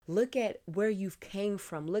Look at where you've came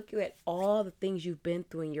from. Look at all the things you've been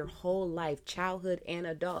through in your whole life, childhood and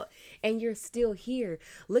adult, and you're still here.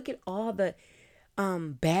 Look at all the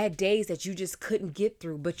bad days that you just couldn't get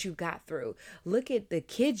through, but you got through. Look at the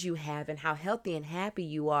kids you have and how healthy and happy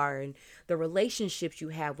you are, and the relationships you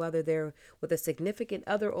have, whether they're with a significant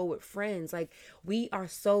other or with friends. Like, we are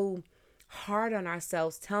so hard on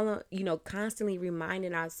ourselves, telling, constantly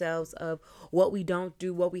reminding ourselves of what we don't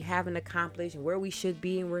do, what we haven't accomplished, and where we should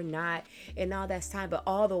be and we're not, and all that's time. But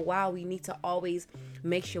all the while, we need to always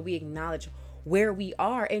make sure we acknowledge where we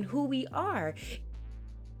are and who we are.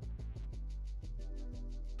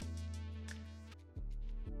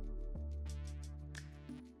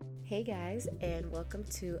 Hey guys, and welcome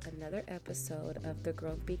to another episode of the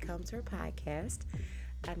Growth Becomes Her podcast.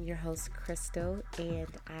 I'm your host, Crystal, and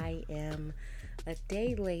I am a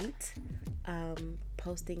day late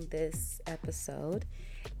posting this episode.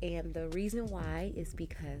 And the reason why is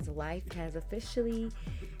because life has officially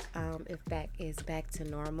is back to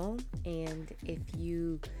normal. And if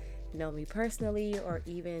you know me personally, or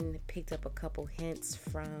even picked up a couple hints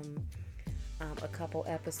from a couple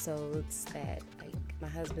episodes, that like my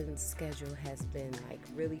husband's schedule has been like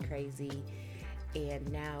really crazy,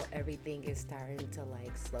 and now everything is starting to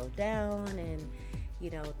like slow down, and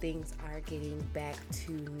things are getting back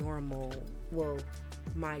to normal. Well,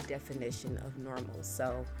 my definition of normal.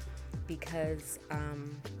 So because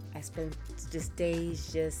I spent just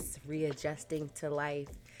days just readjusting to life,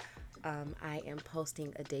 I am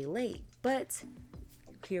posting a day late, but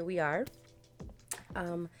here we are.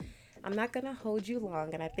 I'm not going to hold you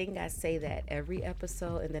long, and I think I say that every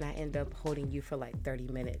episode, and then I end up holding you for like 30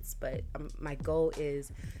 minutes. But my goal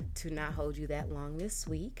is to not hold you that long this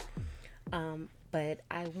week. But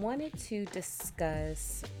I wanted to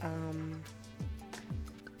discuss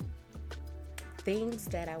things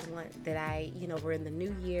that we're in the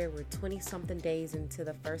new year. We're 20-something days into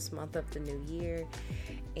the first month of the new year.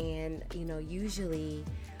 And, usually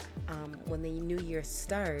when the new year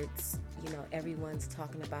starts, everyone's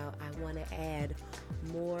talking about, I want to add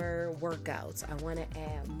more workouts. I want to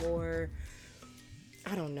add more,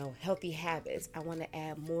 healthy habits. I want to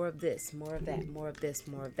add more of this, more of that, more of this,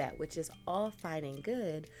 more of that, which is all fine and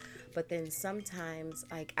good. But then sometimes,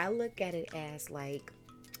 like, I look at it as like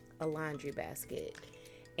a laundry basket.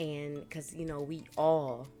 And because, we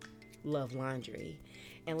all love laundry.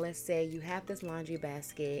 And let's say you have this laundry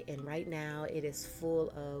basket, and right now it is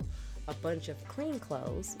full of a bunch of clean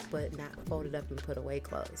clothes, but not folded up and put away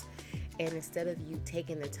clothes. And instead of you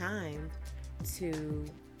taking the time to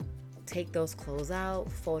take those clothes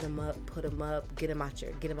out, fold them up, put them up, get them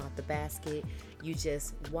out the basket, you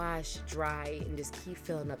just wash, dry, and just keep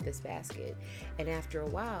filling up this basket. And after a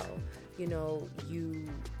while, you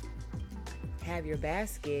have your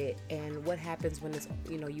basket, and what happens when it's,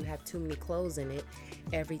 you have too many clothes in it?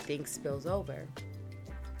 Everything spills over.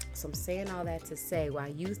 So I'm saying all that to say, why I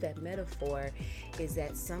use that metaphor is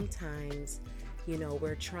that sometimes,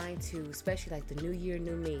 we're trying to, especially like the new year,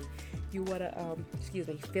 new me, you want to,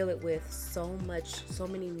 fill it with so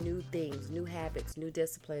many new things, new habits, new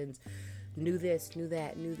disciplines, new this, new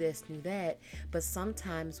that, new this, new that. But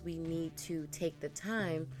sometimes we need to take the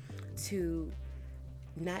time to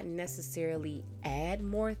not necessarily add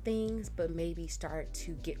more things, but maybe start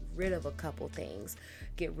to get rid of a couple things,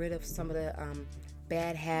 get rid of some of the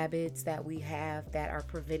bad habits that we have that are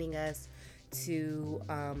preventing us to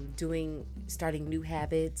starting new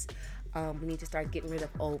habits. We need to start getting rid of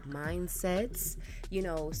old mindsets,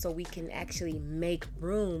 so we can actually make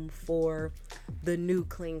room for the new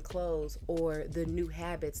clean clothes or the new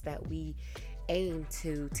habits that we aim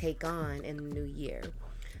to take on in the new year.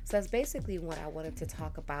 So that's basically what I wanted to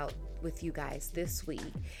talk about with you guys this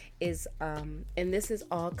week is, and this is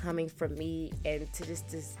all coming from me, and to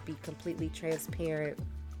just be completely transparent,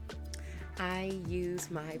 I use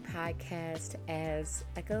my podcast as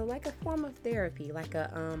like a form of therapy, like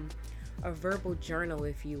a verbal journal,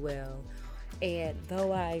 if you will. And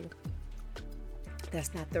though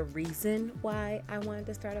that's not the reason why I wanted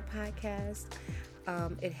to start a podcast,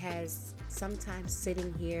 it has sometimes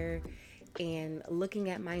sitting here and looking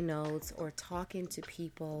at my notes or talking to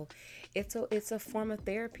people, it's a form of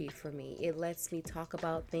therapy for me. It lets me talk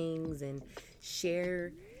about things and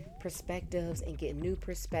share perspectives and get new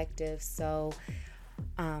perspectives. So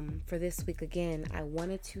for this week, again, I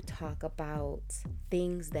wanted to talk about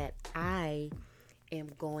things that I am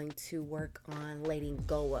going to work on letting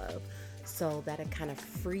go of, so that I kind of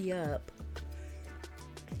free up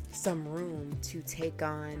some room to take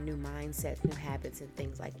on new mindsets, new habits, and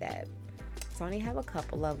things like that. So I only have a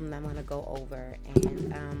couple of them I'm going to go over.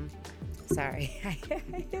 And Sorry, I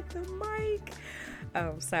hit the mic.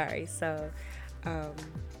 Sorry. So, um,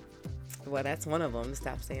 well, that's one of them.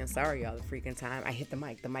 Stop saying sorry all the freaking time. I hit the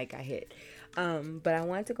mic. The mic I hit. But I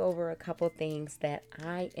wanted to go over a couple things that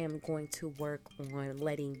I am going to work on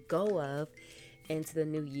letting go of into the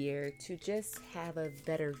new year to just have a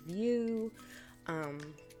better view, a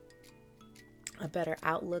better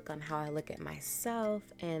outlook on how I look at myself,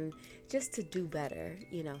 and just to do better.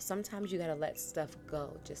 Sometimes you gotta let stuff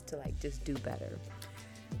go just to just do better.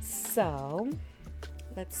 So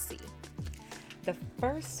let's see. The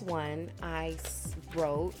first one I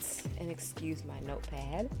wrote, and excuse my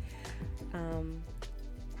notepad,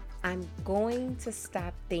 I'm going to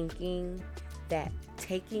stop thinking that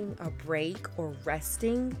taking a break or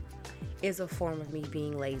resting is a form of me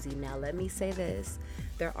being lazy. Now, let me say this.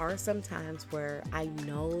 There are some times where I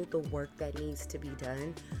know the work that needs to be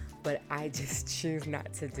done, but I just choose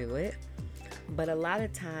not to do it. But a lot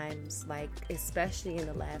of times, especially in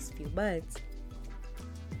the last few months,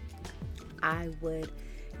 I would,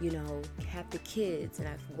 have the kids and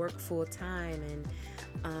I've worked full time,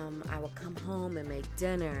 and I would come home and make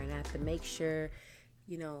dinner, and I have to make sure,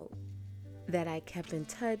 that I kept in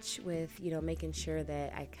touch with, making sure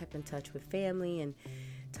that I kept in touch with family and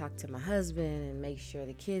talk to my husband and make sure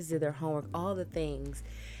the kids did their homework, all the things.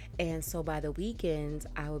 And so by the weekends,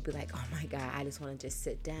 I would be like, oh my God, I just want to just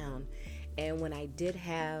sit down. And when I did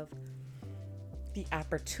have the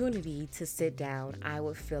opportunity to sit down, I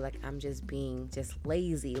would feel like I'm just being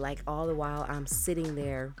lazy. All the while I'm sitting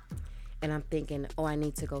there and I'm thinking, oh, I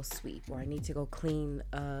need to go sweep, or I need to go clean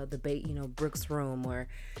Brooke's room, or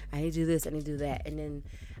I need to do this, I need to do that. And then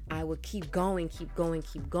I would keep going.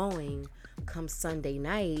 Come Sunday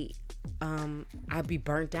night, I'd be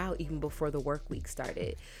burnt out even before the work week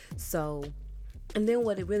started. So, and then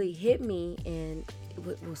what it really hit me, and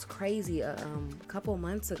it was crazy, a couple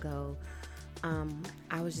months ago,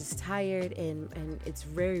 I was just tired, and it's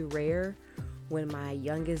very rare when my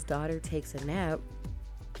youngest daughter takes a nap.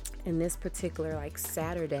 And this particular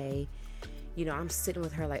Saturday, I'm sitting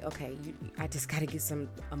with her okay, I just got to get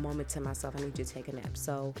a moment to myself. I need you to take a nap.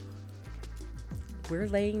 So we're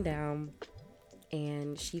laying down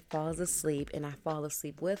and she falls asleep and I fall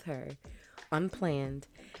asleep with her, unplanned.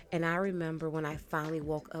 And I remember when I finally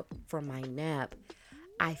woke up from my nap,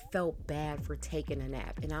 I felt bad for taking a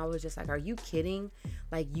nap. And I was just like, are you kidding?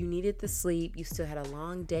 You needed the sleep. You still had a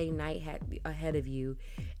long night ahead of you,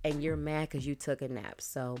 and you're mad because you took a nap.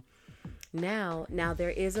 So now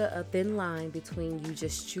there is a thin line between you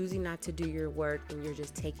just choosing not to do your work and you're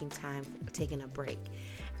just taking a break.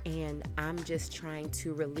 And I'm just trying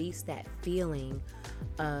to release that feeling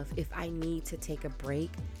of, if I need to take a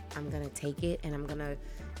break, I'm going to take it, and I'm going to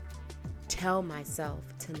tell myself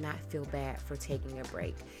to not feel bad for taking a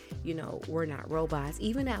break. We're not robots.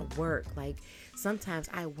 Even at work, sometimes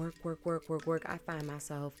I work. I find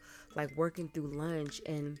myself working through lunch,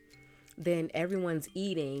 and then everyone's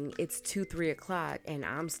eating. It's 2-3 o'clock and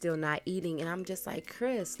I'm still not eating. And I'm just like,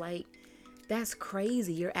 Chris, that's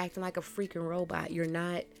crazy. You're acting like a freaking robot. You're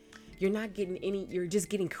not getting any, you're just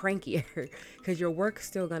getting crankier because your work's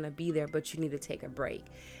still going to be there, but you need to take a break.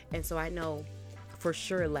 And so I know for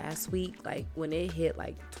sure last week, when it hit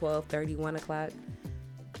 12:30, 1 o'clock,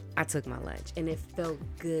 I took my lunch, and it felt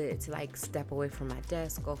good to step away from my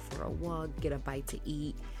desk, go for a walk, get a bite to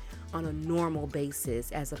eat on a normal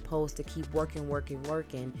basis, as opposed to keep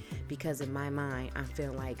working, because in my mind, I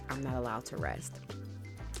feel like I'm not allowed to rest.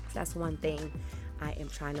 So that's one thing I am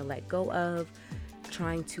trying to let go of,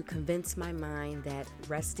 trying to convince my mind that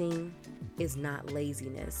resting is not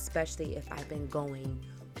laziness, especially if I've been going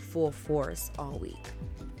full force all week.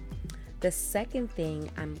 The second thing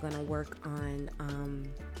I'm going to work on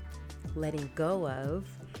letting go of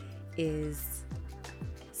is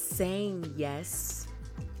saying yes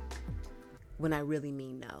when I really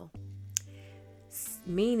mean no.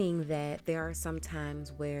 Meaning that there are some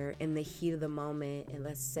times where in the heat of the moment, and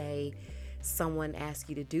let's say someone asks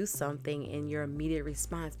you to do something, and your immediate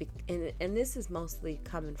response, and this is mostly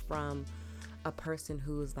coming from a person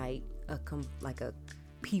who's like a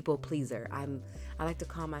people pleaser. I like to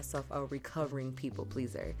call myself a recovering people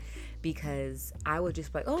pleaser, because I would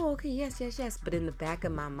just be like, oh, okay, yes. But in the back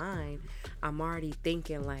of my mind, I'm already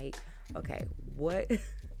thinking okay,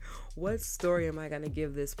 what story am I gonna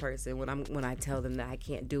give this person when I tell them that I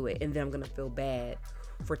can't do it, and then I'm gonna feel bad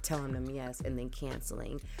for telling them yes and then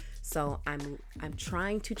canceling. So I'm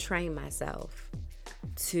trying to train myself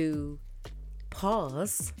to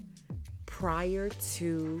pause prior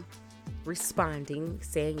to responding,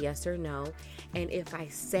 saying yes or no. And if I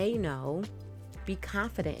say no, be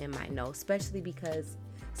confident in my no, especially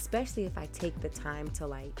if I take the time to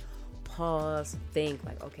pause, think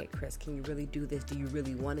like, okay, Chris, can you really do this? Do you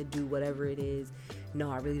really want to do whatever it is?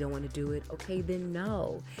 No, I really don't want to do it. Okay, then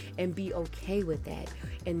no. And be okay with that.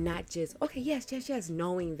 And not just, okay, yes,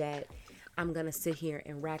 knowing that I'm going to sit here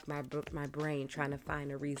and rack my brain trying to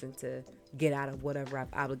find a reason to get out of whatever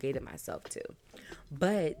I've obligated myself to.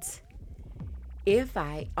 But if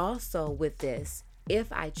I also with this,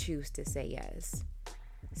 if I choose to say yes,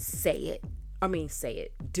 say it.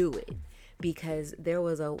 Do it. Because there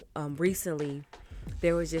was recently,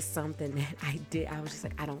 there was just something that I did. I was just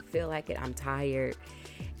like, I don't feel like it. I'm tired.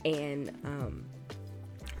 And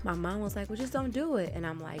my mom was like, well, just don't do it. And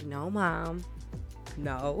I'm like, no, Mom,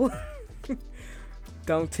 no.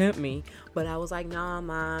 Don't tempt me. But I was like, nah,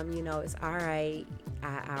 Mom, it's all right.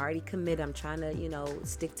 I already committed. I'm trying to,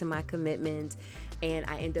 stick to my commitment. And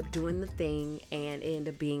I end up doing the thing, and it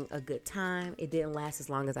ended up being a good time. It didn't last as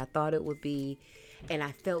long as I thought it would be. And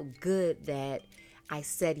I felt good that I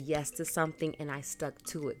said yes to something and I stuck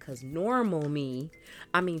to it. Because normal me,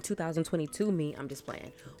 2022 me, I'm just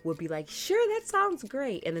playing, would be like, sure, that sounds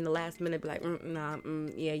great. And then the last minute be like,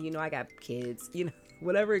 yeah, I got kids,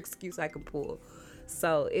 whatever excuse I can pull.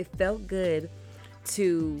 So it felt good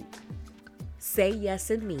to say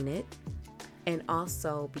yes and mean it. And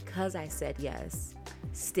also, because I said yes,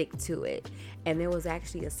 stick to it. And there was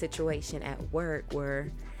actually a situation at work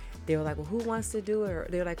where they were like, well, who wants to do it? Or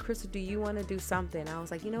they were like, Crystal, do you want to do something? I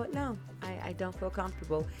was like, you know what? No, I don't feel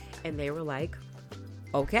comfortable. And they were like,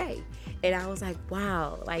 okay. And I was like,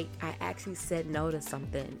 wow, like I actually said no to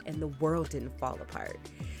something and the world didn't fall apart.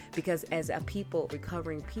 Because as a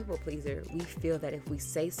recovering people pleaser, we feel that if we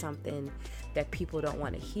say something that people don't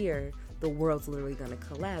want to hear, the world's literally going to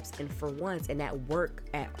collapse. And for once, and at work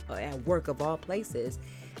of all places,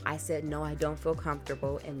 I said, no, I don't feel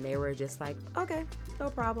comfortable. And they were just like, okay, no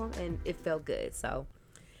problem. And it felt good. So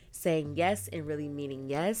saying yes and really meaning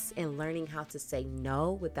yes, and learning how to say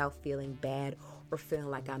no without feeling bad or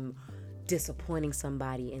feeling like I'm disappointing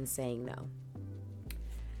somebody in saying no.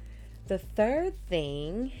 The third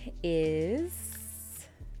thing is,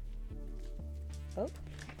 come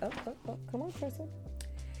on, Crystal.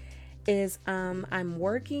 Is I'm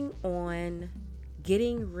working on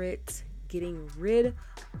getting rid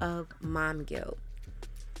of mom guilt.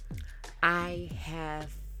 I have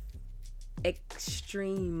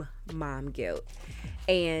extreme mom guilt,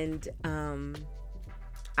 and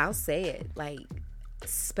I'll say it, like,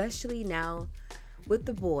 especially now with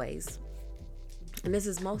the boys. And this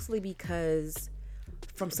is mostly because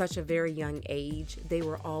from such a very young age, they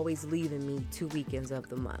were always leaving me 2 weekends of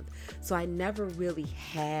the month. So I never really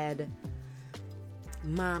had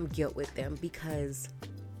mom guilt with them because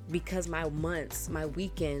my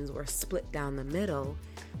weekends were split down the middle.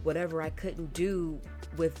 Whatever I couldn't do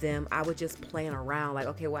with them, I would just plan around. Like,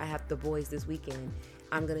 okay, well, I have the boys this weekend.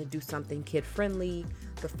 I'm going to do something kid friendly.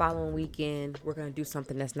 The following weekend, we're going to do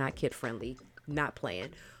something that's not kid friendly. Not playing.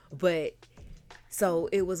 But so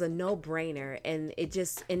it was a no-brainer, and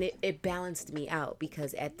it balanced me out,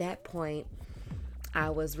 because at that point I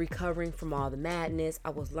was recovering from all the madness. I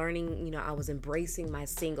was learning, I was embracing my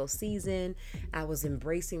single season. I was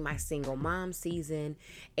embracing my single mom season,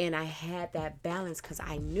 and I had that balance because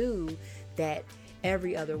I knew that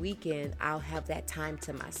every other weekend I'll have that time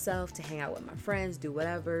to myself to hang out with my friends, do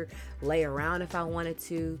whatever, lay around if I wanted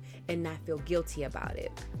to, and not feel guilty about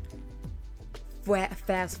it.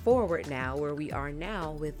 Fast forward now, where we are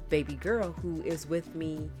now with baby girl, who is with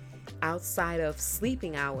me outside of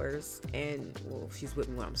sleeping hours, and well, she's with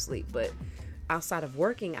me when I'm asleep, but outside of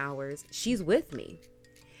working hours, she's with me.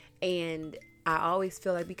 And I always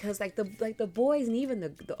feel like, because like the boys and even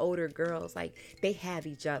the older girls, like, they have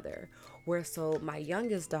each other. Where so my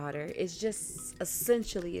youngest daughter is just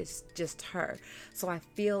essentially it's just her. So I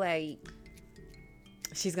feel like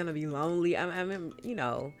she's gonna be lonely. I'm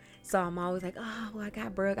So I'm always like, oh, well, I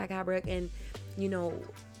got Brooke. And,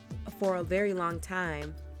 for a very long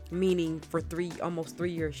time, meaning for almost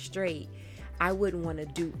 3 years straight, I wouldn't want to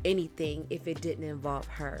do anything if it didn't involve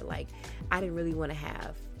her. Like, I didn't really want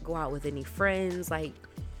to go out with any friends. Like,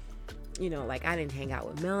 I didn't hang out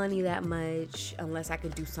with Melanie that much unless I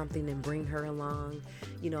could do something and bring her along.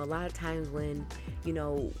 A lot of times when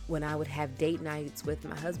I would have date nights with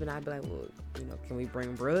my husband, I'd be like, well, can we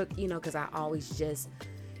bring Brooke? Because I was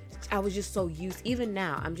just so used, even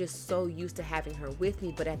now, I'm just so used to having her with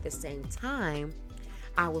me. But at the same time,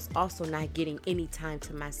 I was also not getting any time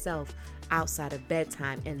to myself outside of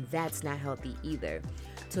bedtime. And that's not healthy either.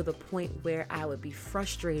 To the point where I would be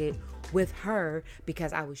frustrated with her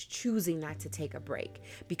because I was choosing not to take a break.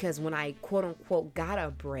 Because when I quote unquote got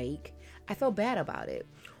a break, I felt bad about it.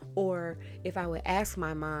 Or if I would ask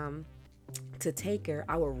my mom, to take her,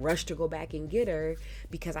 I would rush to go back and get her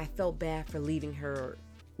because I felt bad for leaving her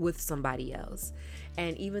with somebody else.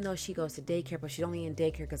 And even though she goes to daycare, but she's only in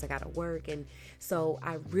daycare because I gotta work. And so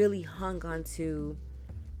I really hung on to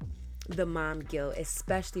the mom guilt,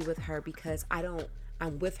 especially with her, because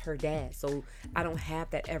I'm with her dad, so I don't have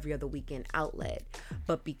that every other weekend outlet.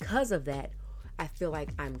 But because of that, I feel like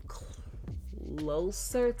I'm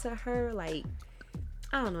closer to her. Like,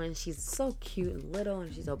 I don't know, and she's so cute and little,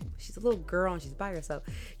 and she's a little girl, and she's by herself,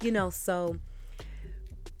 So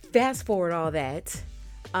fast forward all that.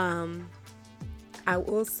 I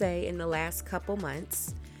will say in the last couple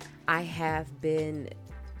months, I have been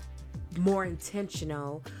more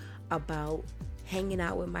intentional about hanging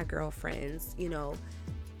out with my girlfriends,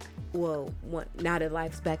 well, now that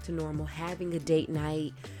life's back to normal, having a date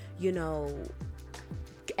night,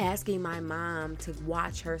 asking my mom to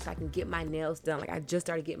watch her so I can get my nails done. Like, I just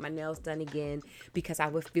started getting my nails done again because I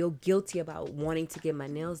would feel guilty about wanting to get my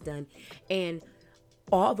nails done. And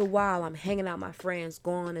all the while I'm hanging out with my friends,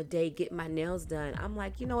 going on a date, getting my nails done, I'm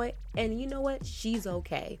like, you know what? And you know what? She's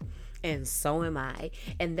okay. And so am I.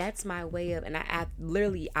 And that's my way of, and I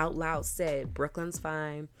literally out loud said, Brooklyn's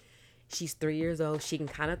fine. She's 3 years old. She can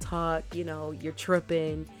kind of talk, you're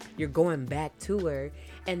tripping, you're going back to her.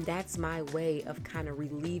 And that's my way of kind of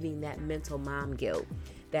relieving that mental mom guilt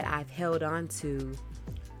that I've held on to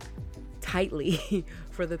tightly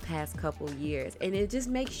for the past couple years. And it just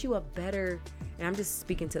makes you a better, and I'm just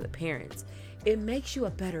speaking to the parents, it makes you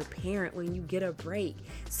a better parent when you get a break,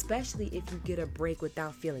 especially if you get a break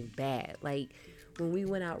without feeling bad. Like, when we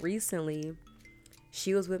went out recently,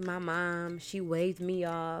 she was with my mom, she waved me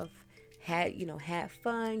off, had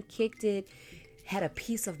fun, kicked it, had a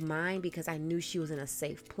peace of mind because I knew she was in a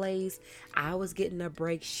safe place. I was getting a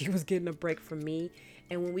break, she was getting a break from me.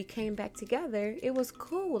 And when we came back together, it was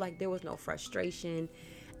cool. Like, there was no frustration.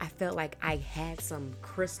 I felt like I had some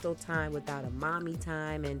crystal time without a mommy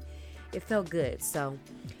time, and it felt good. So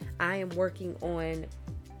I am working on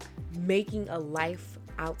making a life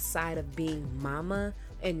outside of being mama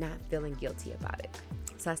and not feeling guilty about it.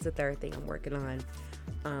 So that's the third thing I'm working on,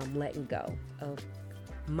 letting go of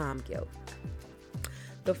mom guilt.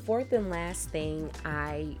 The fourth and last thing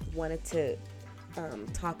I wanted to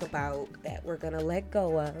talk about that we're going to let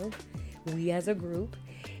go of, we as a group,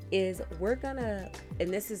 is we're going to,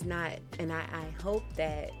 and this is not, and I hope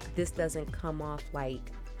that this doesn't come off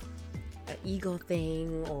like an ego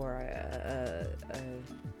thing or a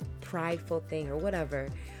prideful thing or whatever,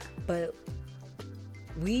 but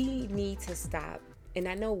we need to stop. And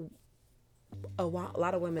I know a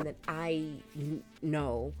lot of women that I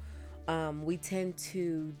know, we tend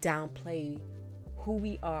to downplay who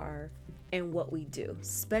we are and what we do,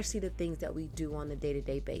 especially the things that we do on a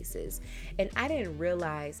day-to-day basis. And I didn't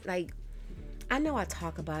realize, like, I know I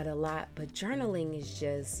talk about it a lot, but journaling is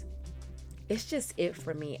just, it's just it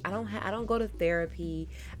for me. I don't go to therapy.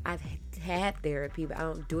 I've had therapy, but I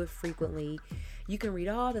don't do it frequently. You can read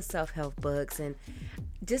all the self-help books, and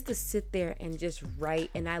just to sit there and just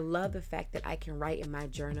write. And I love the fact that I can write in my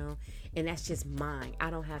journal, and that's just mine. I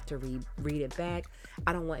don't have to read it back.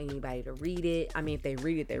 I don't want anybody to read it. I mean, if they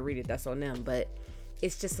read it, that's on them. But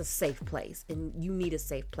it's just a safe place, and you need a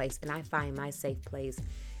safe place. And I find my safe place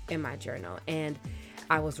in my journal. And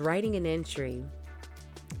I was writing an entry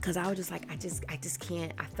because I was just like, I just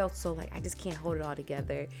can't. I felt so like I just can't hold it all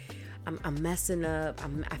together. I'm messing up.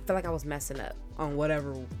 I feel like I was messing up on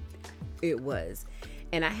whatever it was.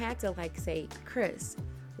 And I had to say, Chris,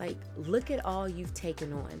 look at all you've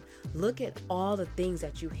taken on. Look at all the things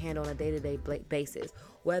that you handle on a day-to-day basis,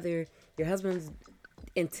 whether your husband's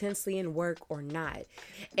intensely in work or not.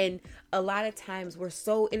 And a lot of times it's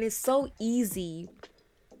so easy.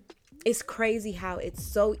 It's crazy how it's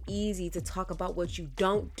so easy to talk about what you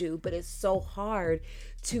don't do, but it's so hard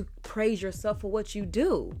to praise yourself for what you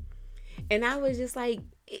do. And I was just like,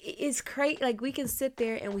 it's crazy. Like, we can sit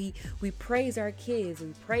there and we praise our kids,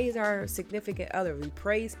 we praise our significant other, we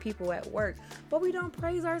praise people at work, but we don't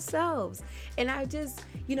praise ourselves. And I just,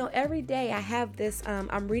 every day I have this,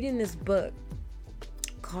 I'm reading this book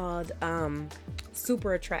called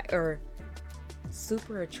Super Attractor.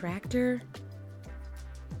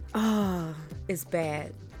 Oh, it's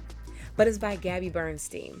bad, but it's by Gabby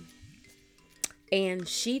Bernstein. And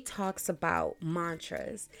she talks about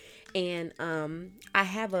mantras. And I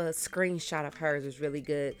have a screenshot of hers. It's really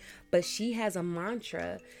good. But she has a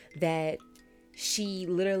mantra that she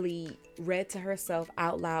literally read to herself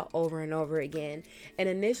out loud over and over again. And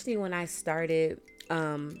initially when I started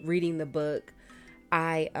reading the book,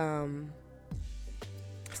 I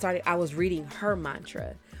was reading her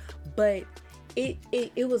mantra. But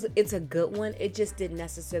It's a good one. It just didn't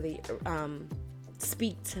necessarily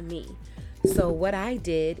speak to me. So what I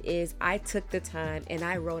did is I took the time and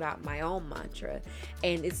I wrote out my own mantra,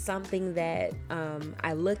 and it's something that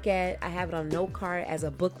I look at. I have it on a note card as a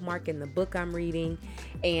bookmark in the book I'm reading,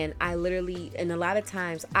 and I literally, and a lot of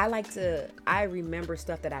times I remember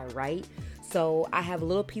stuff that I write. So I have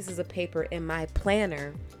little pieces of paper in my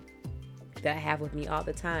planner that I have with me all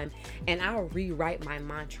the time, and I'll rewrite my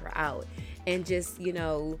mantra out. And just,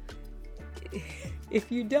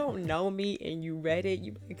 if you don't know me and you read it,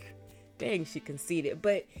 you like, dang, she conceited.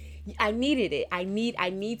 But I needed it. I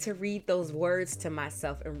need to read those words to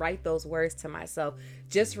myself and write those words to myself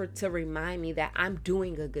just to remind me that I'm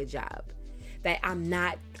doing a good job, that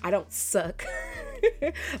I don't suck.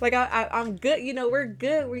 Like I'm good. We're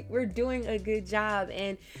good. We're doing a good job.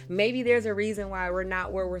 And maybe there's a reason why we're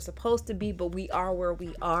not where we're supposed to be, but we are where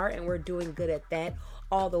we are, and we're doing good at that,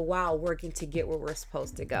 all the while working to get where we're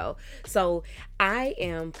supposed to go. So I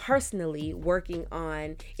am personally working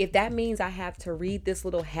on, if that means I have to read this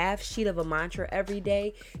little half sheet of a mantra every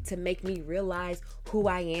day to make me realize who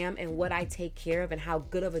I am and what I take care of and how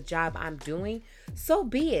good of a job I'm doing, so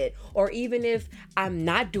be it. Or even if I'm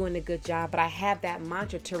not doing a good job, but I have that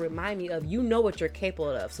mantra to remind me of, what you're capable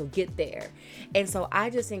of, so get there. And so I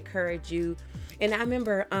just encourage you. And I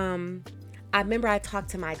remember I talked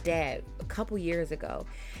to my dad a couple years ago,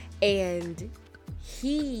 and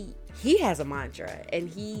he has a mantra, and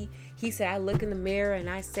he said, I look in the mirror and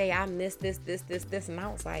I say, I'm this, and I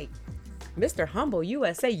was like, Mr. Humble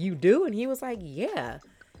USA, you do? And he was like, yeah,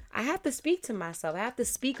 I have to speak to myself. I have to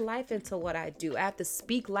speak life into what I do. I have to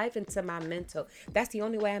speak life into my mental. That's the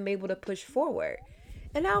only way I'm able to push forward.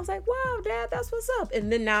 And I was like, wow, Dad, that's what's up.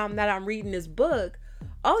 And then now that I'm reading this book,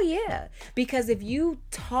 oh yeah, because if you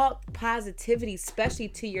talk positivity, especially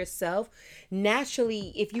to yourself,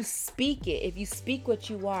 naturally, if you speak it, if you speak what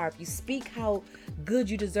you are, if you speak how good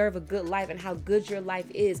you deserve a good life and how good your life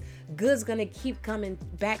is, good's gonna keep coming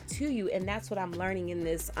back to you. And that's what I'm learning in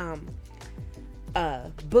this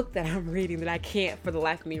book that I'm reading that I can't, for the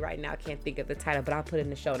life of me right now, I can't think of the title, but I'll put it in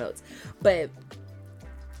the show notes. But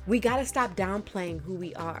we gotta stop downplaying who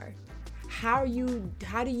we are. How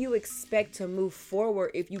do you expect to move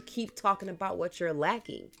forward if you keep talking about what you're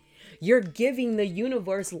lacking? You're giving the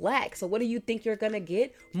universe lack. So what do you think you're going to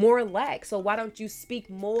get? More lack. So why don't you speak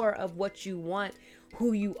more of what you want,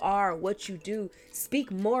 who you are, what you do?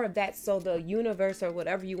 Speak more of that, so the universe, or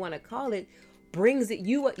whatever you want to call it, brings it.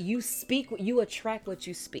 You speak, you attract what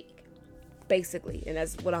you speak, basically. And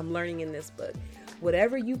that's what I'm learning in this book.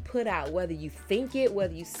 Whatever you put out, whether you think it,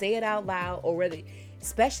 whether you say it out loud, or whether,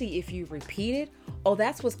 especially if you repeat it,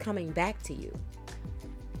 that's what's coming back to you.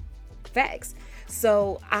 Facts.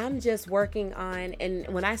 So I'm just working on, and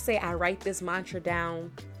when I say I write this mantra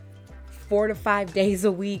down 4 to 5 days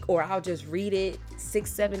a week, or I'll just read it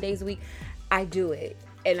 6-7 days a week, I do it.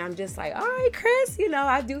 And I'm just like, all right, Chris,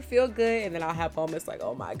 I do feel good. And then I'll have moments like,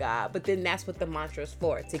 oh my God. But then that's what the mantra is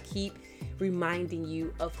for, to keep reminding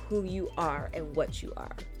you of who you are and what you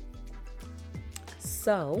are.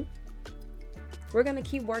 So we're going to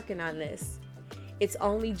keep working on this. It's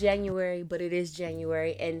only January, but it is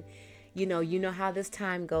January. And you know how this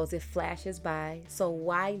time goes. It flashes by. So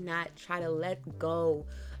why not try to let go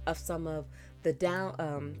of some of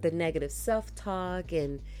the negative self-talk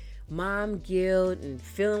and mom guilt and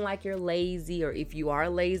feeling like you're lazy, or if you are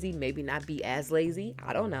lazy, maybe not be as lazy.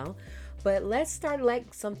 I don't know. But let's start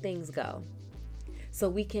letting some things go, so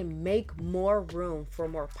we can make more room for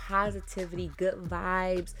more positivity, good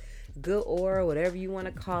vibes, good aura, whatever you want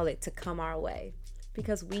to call it, to come our way,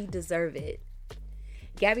 because we deserve it.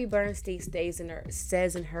 Gabby Bernstein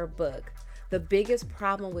says in her book, the biggest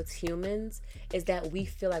problem with humans is that we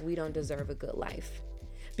feel like we don't deserve a good life,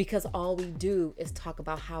 because all we do is talk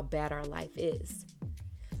about how bad our life is.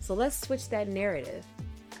 So let's switch that narrative.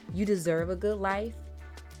 You deserve a good life.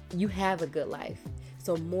 You have a good life.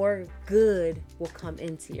 So more good will come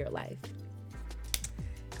into your life.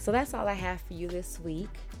 So that's all I have for you this week.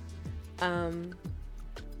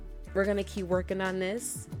 We're going to keep working on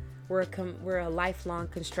this. We're a lifelong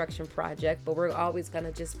construction project, but we're always going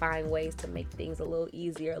to just find ways to make things a little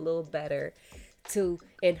easier, a little better,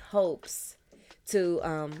 in hopes to,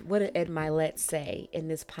 what did Ed Milet say in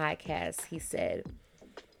this podcast? He said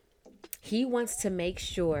he wants to make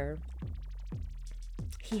sure.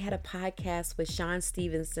 He had a podcast with Sean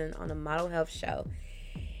Stevenson on a Model Health show,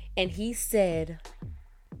 and he said,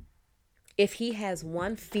 if he has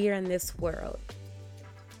one fear in this world,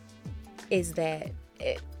 is that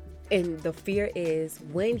and the fear is,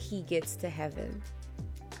 when he gets to heaven,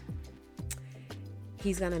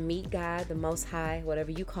 he's going to meet God, the Most High,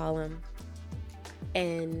 whatever you call him,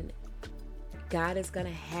 And God is going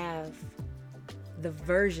to have the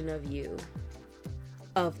version of you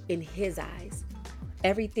of in his eyes.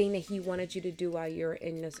 Everything that he wanted you to do while you're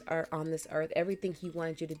in this or on this earth, everything he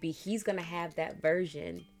wanted you to be, he's going to have that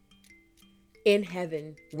version in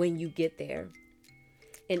heaven when you get there.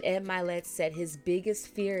 And Ed Milet said his biggest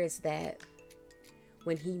fear is that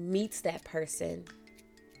when he meets that person,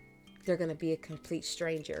 they're going to be a complete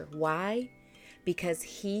stranger. Why? Because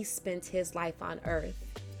he spent his life on earth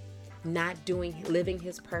not living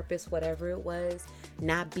his purpose, whatever it was,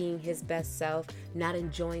 not being his best self, not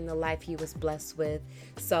enjoying the life he was blessed with.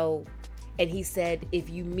 So, and he said, if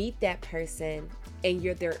you meet that person and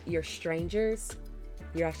you're strangers,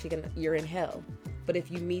 you're in hell. But if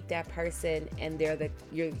you meet that person and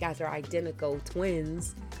you guys are identical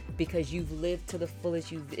twins, because you've lived to the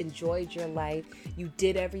fullest, you've enjoyed your life, you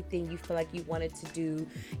did everything you feel like you wanted to do,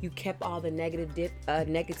 you kept all the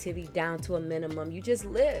negativity down to a minimum, you just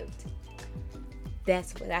lived.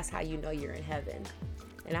 That's how you know you're in heaven.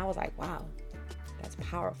 And I was like, wow, that's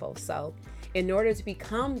powerful. So in order to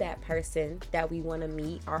become that person that we want to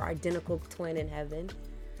meet, our identical twin in heaven,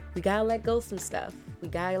 we got to let go some stuff. We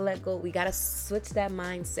got to let go. We got to switch that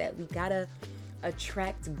mindset. We got to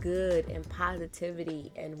attract good and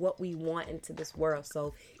positivity and what we want into this world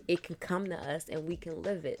so it can come to us and we can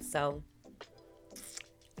live it. So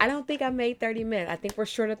I don't think I made 30 minutes. I think we're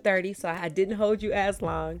short of 30, so I didn't hold you as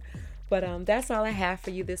long. But that's all I have for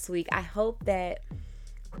you this week. I hope that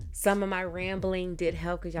some of my rambling did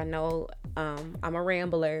help, because y'all know I'm a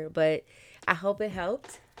rambler, but I hope it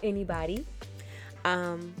helped anybody.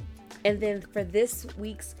 And then for this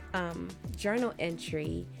week's journal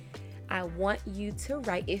entry, I want you to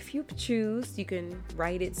write, if you choose, you can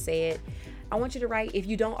write it, say it. I want you to write, if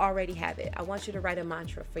you don't already have it, I want you to write a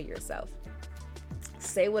mantra for yourself.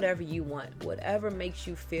 Say whatever you want, whatever makes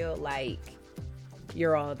you feel like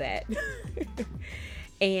you're all that.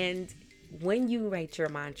 And when you write your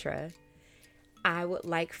mantra, I would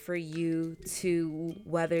like for you to,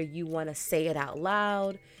 whether you want to say it out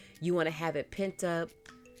loud, you want to have it pinned up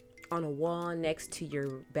on a wall next to your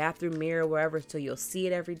bathroom mirror, wherever, so you'll see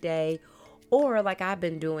it every day. Or like I've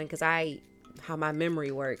been doing, because how my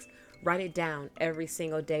memory works, write it down every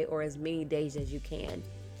single day or as many days as you can,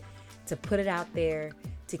 to put it out there,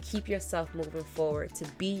 to keep yourself moving forward, to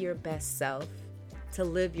be your best self, to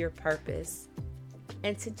live your purpose,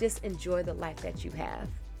 and to just enjoy the life that you have,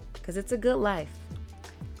 because it's a good life.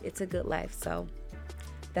 It's a good life. So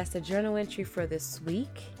that's the journal entry for this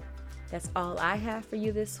week. That's all I have for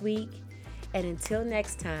you this week. And until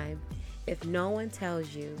next time, if no one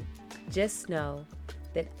tells you, just know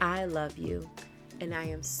that I love you and I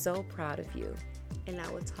am so proud of you. And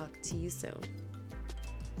I will talk to you soon.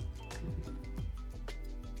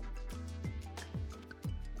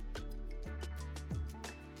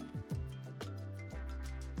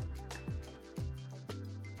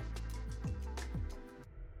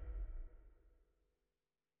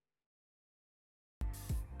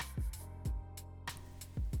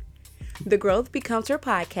 The Growth Becomes Her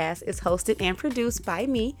podcast is hosted and produced by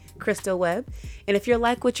me, Crystal Webb. And if you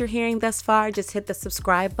like what you're hearing thus far, just hit the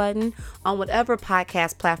subscribe button on whatever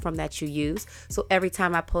podcast platform that you use. So every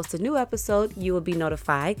time I post a new episode, you will be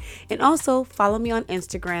notified. And also follow me on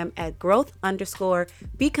Instagram at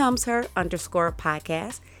growth_becomes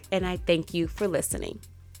her_podcast. And I thank you for listening.